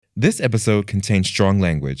This episode contains strong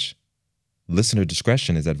language. Listener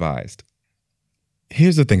discretion is advised.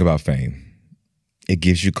 Here's the thing about fame. It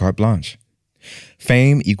gives you carte blanche.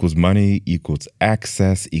 Fame equals money, equals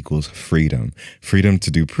access, equals freedom. Freedom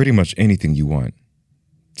to do pretty much anything you want.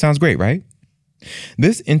 Sounds great, right?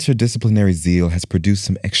 This interdisciplinary zeal has produced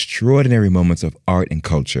some extraordinary moments of art and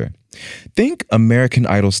culture. Think American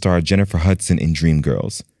Idol star Jennifer Hudson in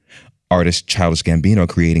Dreamgirls. Artist Childish Gambino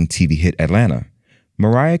creating TV hit Atlanta.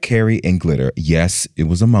 Mariah Carey in Glitter. Yes, it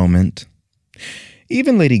was a moment.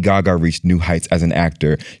 Even Lady Gaga reached new heights as an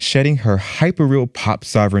actor, shedding her hyperreal pop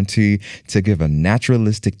sovereignty to give a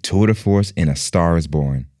naturalistic tour de force in A Star is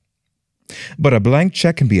Born. But a blank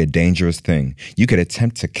check can be a dangerous thing. You could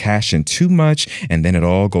attempt to cash in too much and then it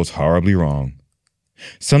all goes horribly wrong.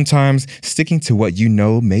 Sometimes sticking to what you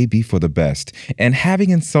know may be for the best, and having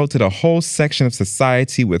insulted a whole section of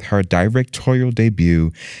society with her directorial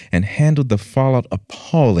debut and handled the fallout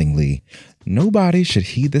appallingly, nobody should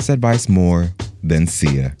heed this advice more than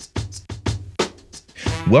Sia.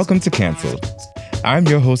 Welcome to Canceled. I'm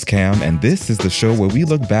your host Cam, and this is the show where we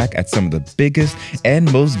look back at some of the biggest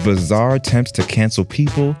and most bizarre attempts to cancel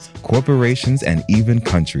people, corporations, and even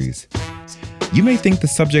countries. You may think the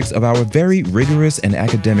subjects of our very rigorous and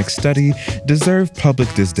academic study deserve public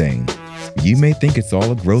disdain. You may think it's all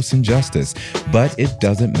a gross injustice, but it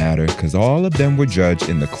doesn't matter because all of them were judged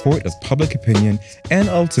in the court of public opinion and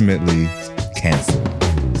ultimately canceled.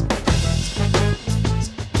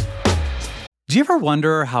 Do you ever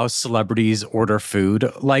wonder how celebrities order food?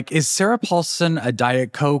 Like, is Sarah Paulson a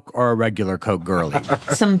Diet Coke or a regular Coke girlie?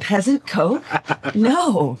 Some peasant Coke?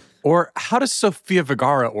 No. Or how does Sofia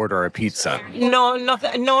Vergara order a pizza? No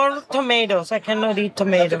tomatoes. I cannot eat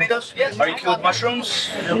tomatoes. Tomatoes? Yes. Are you cool with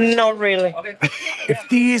mushrooms? Not really. Okay. If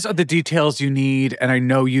these are the details you need, and I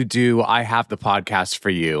know you do, I have the podcast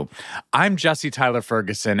for you. I'm Jesse Tyler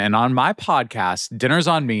Ferguson, and on my podcast, Dinners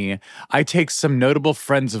on Me, I take some notable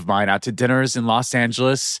friends of mine out to dinners in Los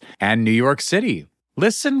Angeles and New York City.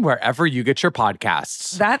 Listen wherever you get your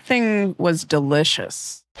podcasts. That thing was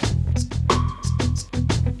delicious.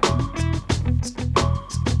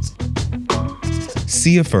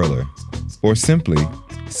 Sia Furler, or simply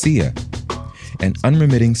Sia, an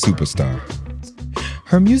unremitting superstar.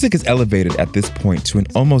 Her music is elevated at this point to an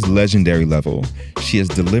almost legendary level. She has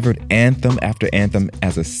delivered anthem after anthem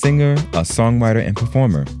as a singer, a songwriter, and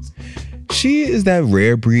performer. She is that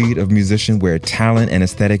rare breed of musician where talent and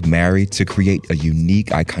aesthetic marry to create a unique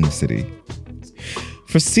iconicity.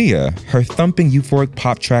 For Sia, her thumping euphoric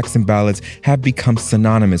pop tracks and ballads have become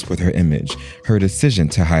synonymous with her image, her decision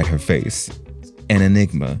to hide her face. An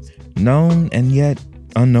enigma, known and yet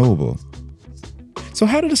unknowable. So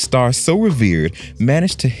how did a star so revered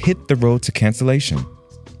manage to hit the road to cancellation?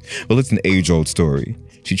 Well, it's an age-old story.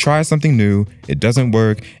 She tries something new, it doesn't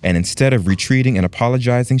work, and instead of retreating and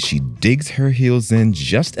apologizing, she digs her heels in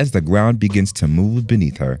just as the ground begins to move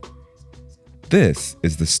beneath her. This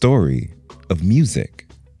is the story of music.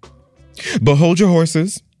 But hold your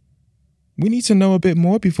horses. We need to know a bit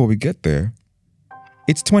more before we get there.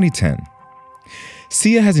 It's 2010.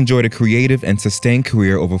 Sia has enjoyed a creative and sustained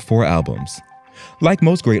career over 4 albums. Like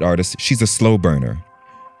most great artists, she's a slow burner.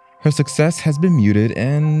 Her success has been muted,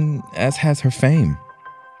 and as has her fame.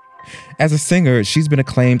 As a singer, she's been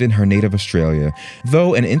acclaimed in her native Australia,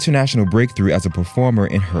 though an international breakthrough as a performer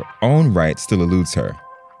in her own right still eludes her.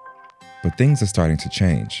 But things are starting to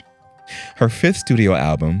change. Her 5th studio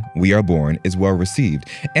album, We Are Born, is well received,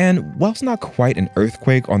 and whilst not quite an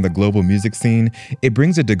earthquake on the global music scene, it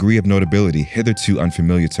brings a degree of notability hitherto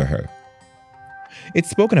unfamiliar to her. It's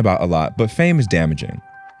spoken about a lot, but fame is damaging.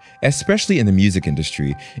 Especially in the music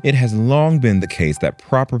industry, it has long been the case that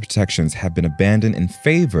proper protections have been abandoned in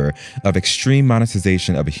favor of extreme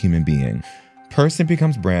monetization of a human being. Person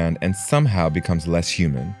becomes brand and somehow becomes less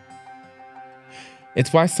human.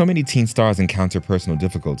 It's why so many teen stars encounter personal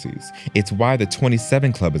difficulties. It's why the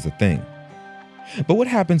 27 Club is a thing. But what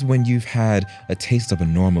happens when you've had a taste of a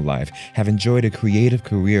normal life, have enjoyed a creative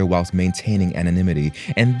career whilst maintaining anonymity,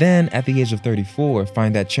 and then at the age of 34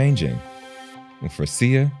 find that changing? Well, for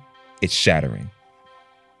Sia, it's shattering.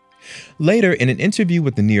 Later, in an interview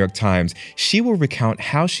with the New York Times, she will recount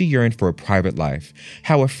how she yearned for a private life,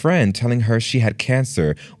 how a friend telling her she had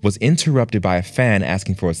cancer was interrupted by a fan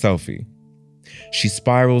asking for a selfie. She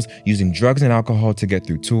spirals, using drugs and alcohol to get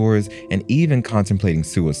through tours, and even contemplating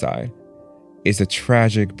suicide. It's a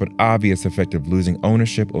tragic but obvious effect of losing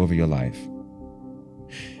ownership over your life.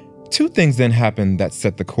 2 things then happened that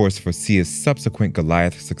set the course for Sia's subsequent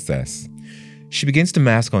Goliath success. She begins to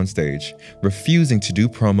mask on stage, refusing to do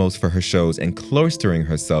promos for her shows and cloistering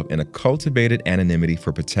herself in a cultivated anonymity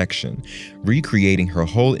for protection, recreating her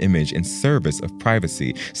whole image in service of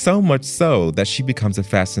privacy, so much so that she becomes a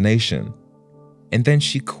fascination. And then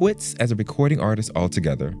she quits as a recording artist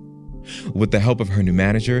altogether. With the help of her new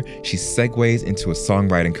manager, she segues into a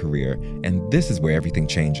songwriting career, and this is where everything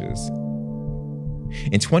changes.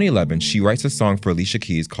 In 2011, she writes a song for Alicia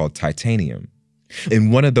Keys called Titanium.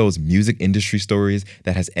 In one of those music industry stories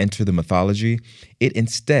that has entered the mythology, it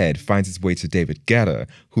instead finds its way to David Guetta,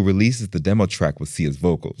 who releases the demo track with Sia's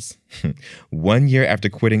vocals. 1 year after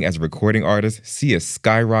quitting as a recording artist, Sia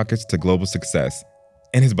skyrockets to global success,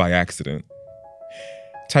 and is by accident.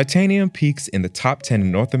 Titanium peaks in the top 10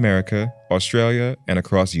 in North America, Australia, and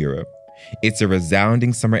across Europe. It's a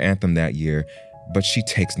resounding summer anthem that year, but she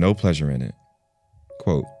takes no pleasure in it.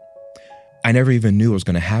 Quote, "I never even knew it was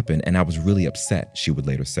going to happen, and I was really upset," she would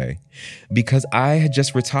later say. "Because I had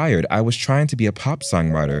just retired, I was trying to be a pop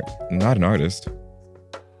songwriter, not an artist."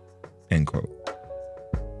 End quote.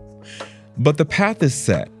 But the path is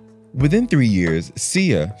set. Within 3 years,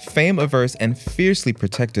 Sia, fame-averse and fiercely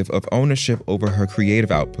protective of ownership over her creative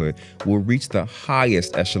output, will reach the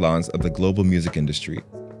highest echelons of the global music industry.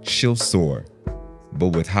 She'll soar.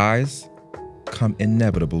 But with highs come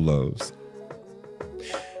inevitable lows.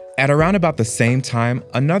 At around about the same time,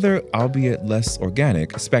 another, albeit less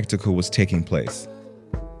organic, spectacle was taking place.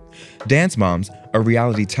 Dance Moms, a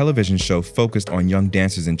reality television show focused on young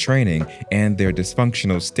dancers in training and their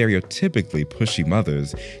dysfunctional, stereotypically pushy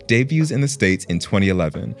mothers, debuts in the States in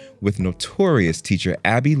 2011, with notorious teacher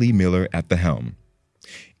Abby Lee Miller at the helm.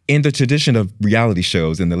 In the tradition of reality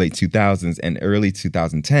shows in the late 2000s and early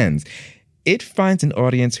 2010s, it finds an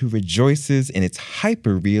audience who rejoices in its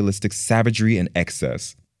hyper-realistic savagery and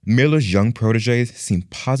excess. Miller's young proteges seem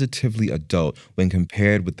positively adult when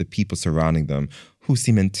compared with the people surrounding them, who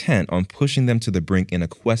seem intent on pushing them to the brink in a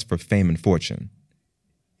quest for fame and fortune.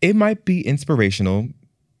 It might be inspirational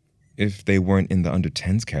if they weren't in the under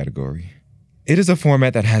 10s category. It is a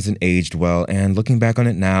format that hasn't aged well, and looking back on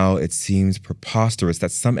it now, it seems preposterous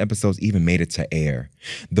that some episodes even made it to air.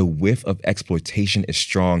 The whiff of exploitation is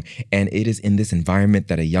strong, and it is in this environment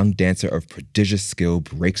that a young dancer of prodigious skill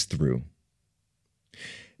breaks through.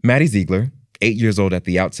 Maddie Ziegler, 8 years old at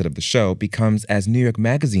the outset of the show, becomes, as New York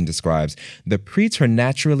Magazine describes, the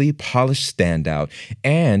preternaturally polished standout,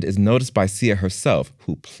 and is noticed by Sia herself,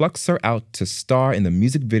 who plucks her out to star in the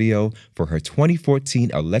music video for her 2014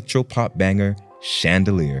 electropop banger,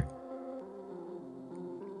 Chandelier.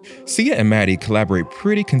 Sia and Maddie collaborate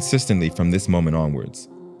pretty consistently from this moment onwards.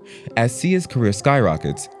 As Sia's career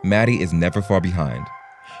skyrockets, Maddie is never far behind.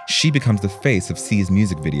 She becomes the face of Sia's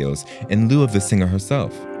music videos in lieu of the singer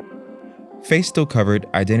herself. Face still covered,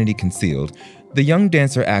 identity concealed, the young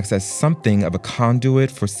dancer acts as something of a conduit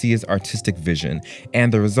for Sia's artistic vision,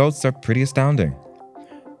 and the results are pretty astounding.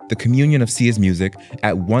 The communion of Sia's music,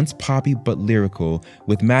 at once poppy but lyrical,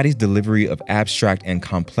 with Maddie's delivery of abstract and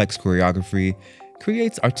complex choreography,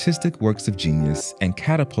 creates artistic works of genius and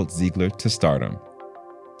catapults Ziegler to stardom.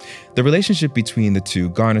 The relationship between the two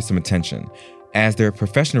garners some attention. As their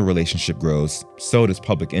professional relationship grows, so does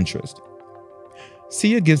public interest.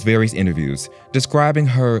 Sia gives various interviews, describing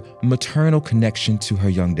her maternal connection to her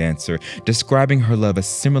young dancer, describing her love as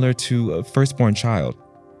similar to a firstborn child.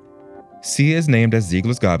 Sia is named as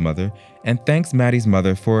Ziegler's godmother and thanks Maddie's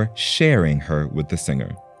mother for sharing her with the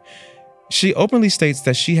singer. She openly states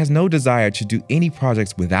that she has no desire to do any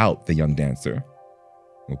projects without the young dancer.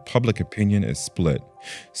 Well, public opinion is split.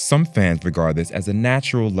 Some fans regard this as a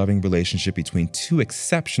natural, loving relationship between two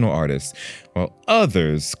exceptional artists, while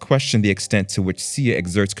others question the extent to which Sia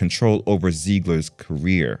exerts control over Ziegler's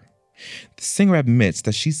career. The singer admits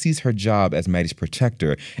that she sees her job as Maddie's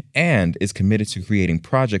protector and is committed to creating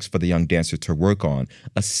projects for the young dancer to work on,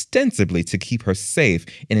 ostensibly to keep her safe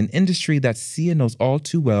in an industry that Sia knows all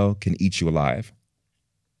too well can eat you alive.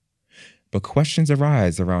 But questions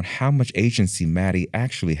arise around how much agency Maddie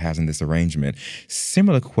actually has in this arrangement,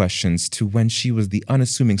 similar questions to when she was the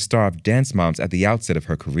unassuming star of Dance Moms at the outset of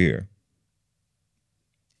her career.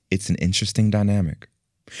 It's an interesting dynamic.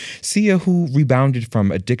 Sia, who rebounded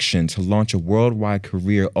from addiction to launch a worldwide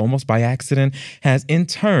career almost by accident, has in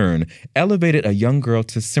turn elevated a young girl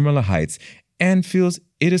to similar heights and feels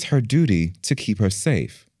it is her duty to keep her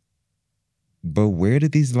safe. But where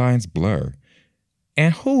did these lines blur?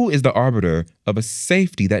 And who is the arbiter of a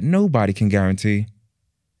safety that nobody can guarantee?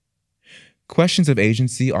 Questions of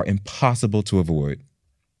agency are impossible to avoid.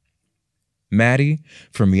 Maddie,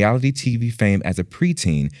 from reality TV fame as a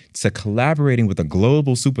preteen to collaborating with a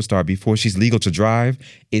global superstar before she's legal to drive,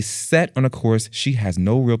 is set on a course she has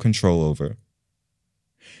no real control over.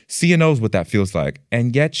 Sia knows what that feels like,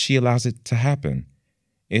 and yet she allows it to happen.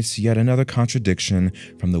 It's yet another contradiction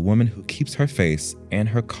from the woman who keeps her face and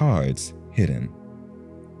her cards hidden.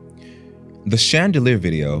 The Chandelier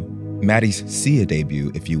video, Maddie's Sia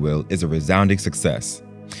debut, if you will, is a resounding success.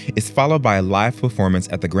 It's followed by a live performance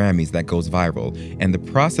at the Grammys that goes viral, and the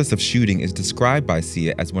process of shooting is described by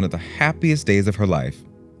Sia as one of the happiest days of her life.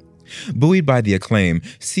 Buoyed by the acclaim,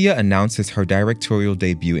 Sia announces her directorial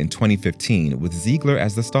debut in 2015 with Ziegler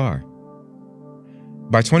as the star.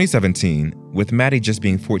 By 2017, with Maddie just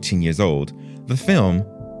being 14 years old, the film,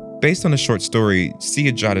 based on a short story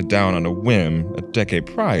Sia jotted down on a whim a decade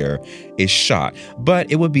prior, is shot, but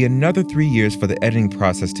it would be another 3 years for the editing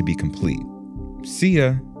process to be complete.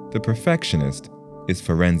 Sia, the perfectionist, is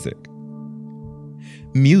forensic.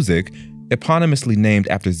 Music, eponymously named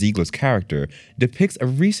after Ziegler's character, depicts a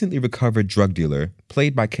recently recovered drug dealer,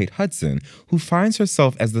 played by Kate Hudson, who finds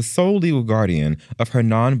herself as the sole legal guardian of her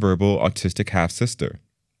nonverbal autistic half-sister.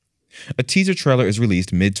 A teaser trailer is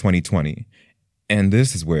released mid-2020, and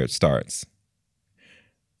this is where it starts.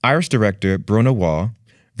 Irish director Brona Waugh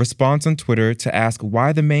responds on Twitter to ask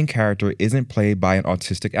why the main character isn't played by an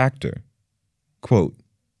autistic actor. Quote,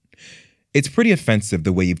 "It's pretty offensive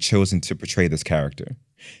the way you've chosen to portray this character.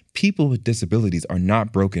 People with disabilities are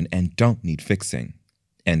not broken and don't need fixing."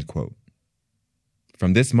 End quote.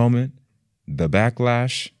 From this moment, the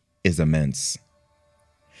backlash is immense.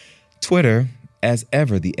 Twitter, as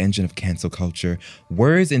ever the engine of cancel culture,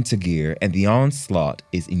 whirs into gear and the onslaught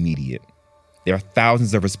is immediate. There are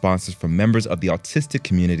thousands of responses from members of the autistic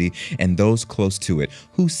community and those close to it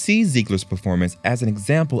who see Ziegler's performance as an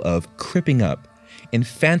example of cripping up,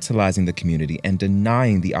 infantilizing the community, and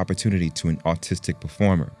denying the opportunity to an autistic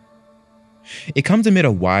performer. It comes amid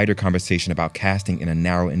a wider conversation about casting in a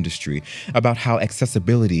narrow industry, about how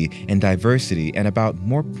accessibility and diversity, and about,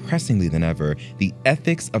 more pressingly than ever, the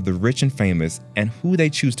ethics of the rich and famous and who they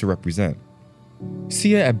choose to represent.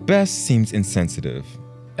 Sia at best seems insensitive,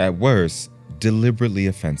 at worst, deliberately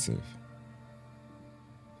offensive.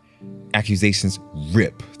 Accusations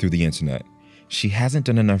rip through the internet. She hasn't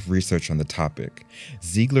done enough research on the topic.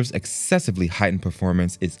 Ziegler's excessively heightened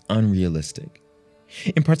performance is unrealistic.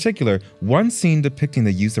 In particular, one scene depicting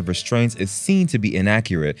the use of restraints is seen to be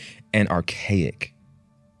inaccurate and archaic.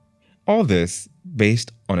 All this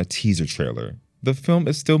based on a teaser trailer. The film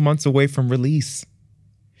is still months away from release.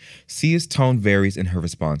 Sia's tone varies in her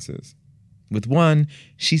responses. With one,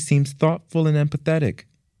 she seems thoughtful and empathetic,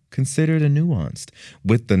 considered and nuanced.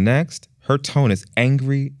 With the next, her tone is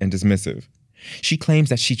angry and dismissive. She claims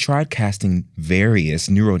that she tried casting various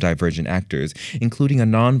neurodivergent actors, including a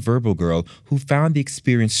nonverbal girl who found the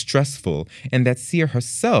experience stressful, and that Sia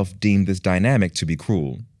herself deemed this dynamic to be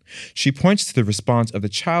cruel. She points to the response of the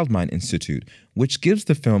Childmind Institute, which gives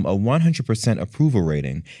the film a 100% approval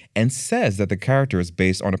rating, and says that the character is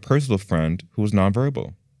based on a personal friend who was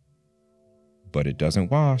nonverbal. But it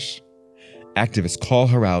doesn't wash. Activists call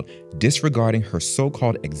her out, disregarding her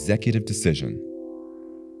so-called executive decision.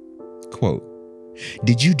 Quote,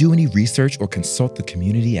 "Did you do any research or consult the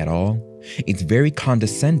community at all? It's very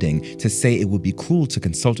condescending to say it would be cruel to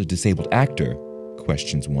consult a disabled actor,"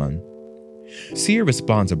 questions one. Sia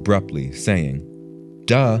responds abruptly, saying,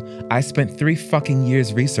 "Duh, I spent 3 fucking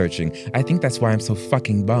years researching. I think that's why I'm so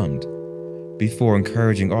fucking bummed," before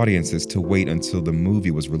encouraging audiences to wait until the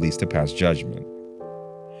movie was released to pass judgment.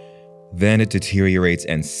 Then it deteriorates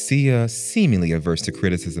and Sia, seemingly averse to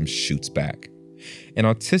criticism, shoots back. An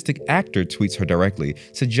autistic actor tweets her directly,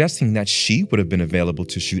 suggesting that she would have been available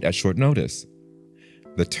to shoot at short notice.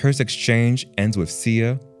 The terse exchange ends with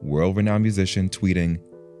Sia, world-renowned musician, tweeting,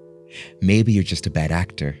 "Maybe you're just a bad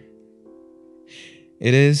actor."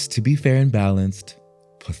 It is, to be fair and balanced,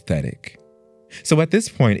 pathetic. So at this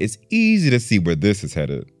point, it's easy to see where this is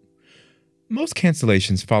headed. Most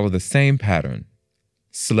cancellations follow the same pattern.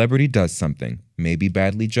 Celebrity does something, maybe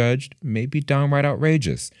badly judged, maybe downright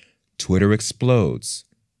outrageous. Twitter explodes.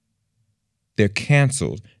 They're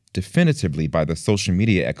canceled definitively by the social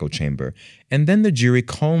media echo chamber, and then the jury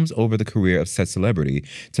combs over the career of said celebrity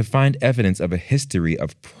to find evidence of a history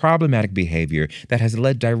of problematic behavior that has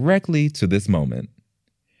led directly to this moment.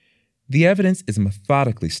 The evidence is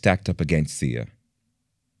methodically stacked up against Sia.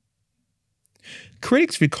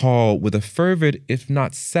 Critics recall with a fervid, if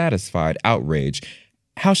not satisfied, outrage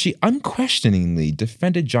how she unquestioningly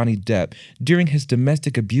defended Johnny Depp during his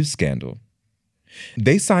domestic abuse scandal.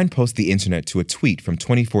 They signpost the internet to a tweet from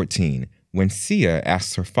 2014 when Sia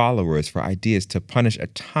asks her followers for ideas to punish a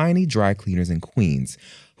tiny dry cleaners in Queens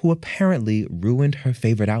who apparently ruined her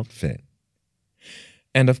favorite outfit.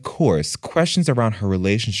 And of course, questions around her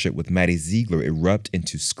relationship with Maddie Ziegler erupt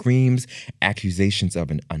into screams, accusations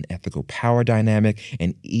of an unethical power dynamic,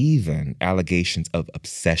 and even allegations of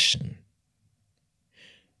obsession.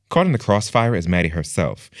 Caught in the crossfire is Maddie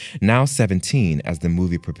herself, now 17 as the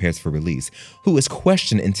movie prepares for release, who is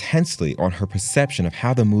questioned intensely on her perception of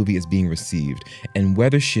how the movie is being received and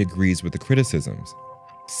whether she agrees with the criticisms.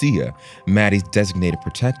 Sia, Maddie's designated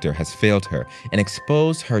protector, has failed her and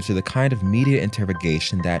exposed her to the kind of media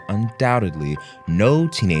interrogation that undoubtedly no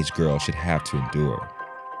teenage girl should have to endure.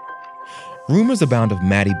 Rumors abound of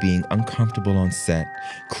Maddie being uncomfortable on set,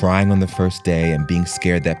 crying on the first day, and being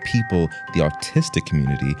scared that people, the artistic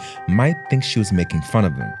community, might think she was making fun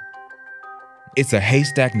of them. It's a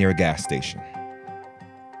haystack near a gas station.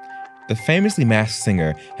 The famously masked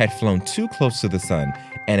singer had flown too close to the sun,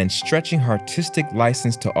 and in stretching her artistic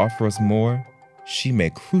license to offer us more, she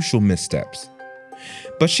made crucial missteps.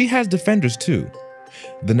 But she has defenders too.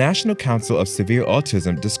 The National Council of Severe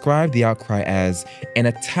Autism described the outcry as an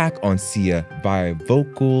attack on Sia by a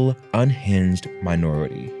vocal, unhinged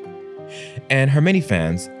minority. And her many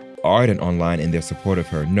fans, ardent online in their support of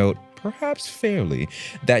her, note, perhaps fairly,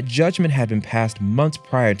 that judgment had been passed months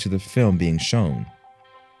prior to the film being shown.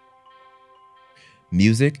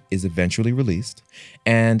 Music is eventually released,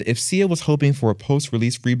 and if Sia was hoping for a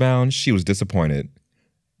post-release rebound, she was disappointed.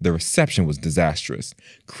 The reception was disastrous.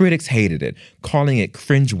 Critics hated it, calling it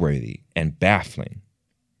cringeworthy and baffling.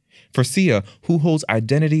 For Sia, who holds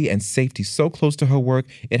identity and safety so close to her work,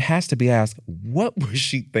 it has to be asked, what was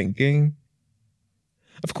she thinking?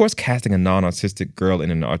 Of course, casting a non-autistic girl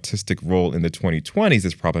in an artistic role in the 2020s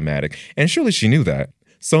is problematic, and surely she knew that.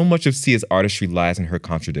 So much of Sia's artistry lies in her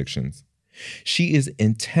contradictions. She is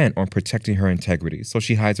intent on protecting her integrity, so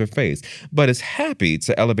she hides her face, but is happy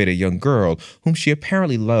to elevate a young girl whom she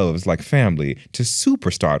apparently loves like family to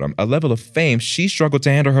superstardom, a level of fame she struggled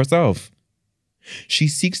to handle herself. She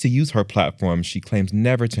seeks to use her platform she claims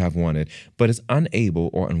never to have wanted, but is unable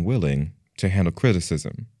or unwilling to handle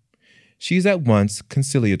criticism. She is at once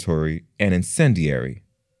conciliatory and incendiary,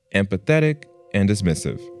 empathetic and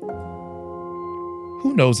dismissive.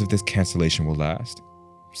 Who knows if this cancellation will last?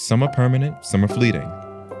 Some are permanent, some are fleeting.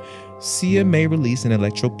 Sia may release an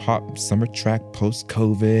electro-pop summer track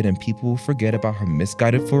post-COVID, and people will forget about her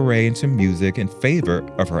misguided foray into music in favor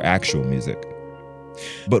of her actual music.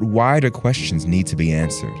 But wider questions need to be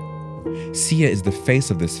answered. Sia is the face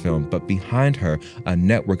of this film, but behind her, a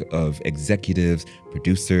network of executives,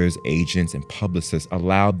 producers, agents, and publicists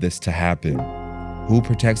allowed this to happen. Who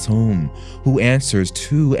protects whom? Who answers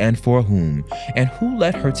to and for whom? And who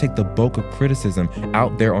let her take the bulk of criticism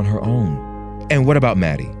out there on her own? And what about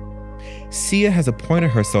Maddie? Sia has appointed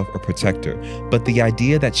herself a protector, but the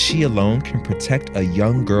idea that she alone can protect a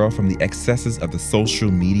young girl from the excesses of the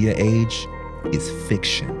social media age is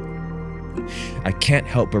fiction. I can't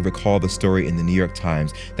help but recall the story in the New York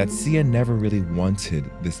Times that Sia never really wanted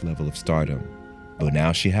this level of stardom, but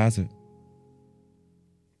now she has it.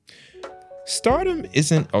 Stardom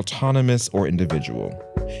isn't autonomous or individual.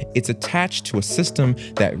 It's attached to a system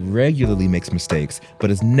that regularly makes mistakes, but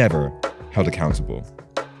is never held accountable.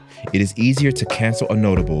 It is easier to cancel a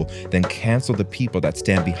notable than cancel the people that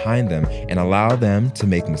stand behind them and allow them to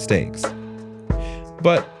make mistakes.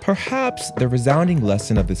 But perhaps the resounding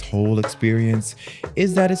lesson of this whole experience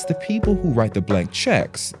is that it's the people who write the blank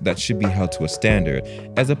checks that should be held to a standard,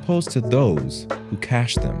 as opposed to those who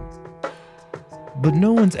cash them. But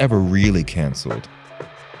no one's ever really canceled,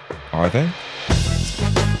 are they?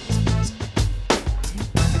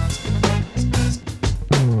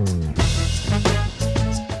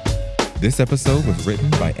 This episode was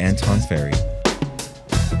written by Anton Ferry.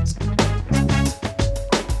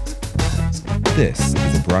 This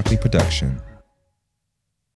is a Broccoli production.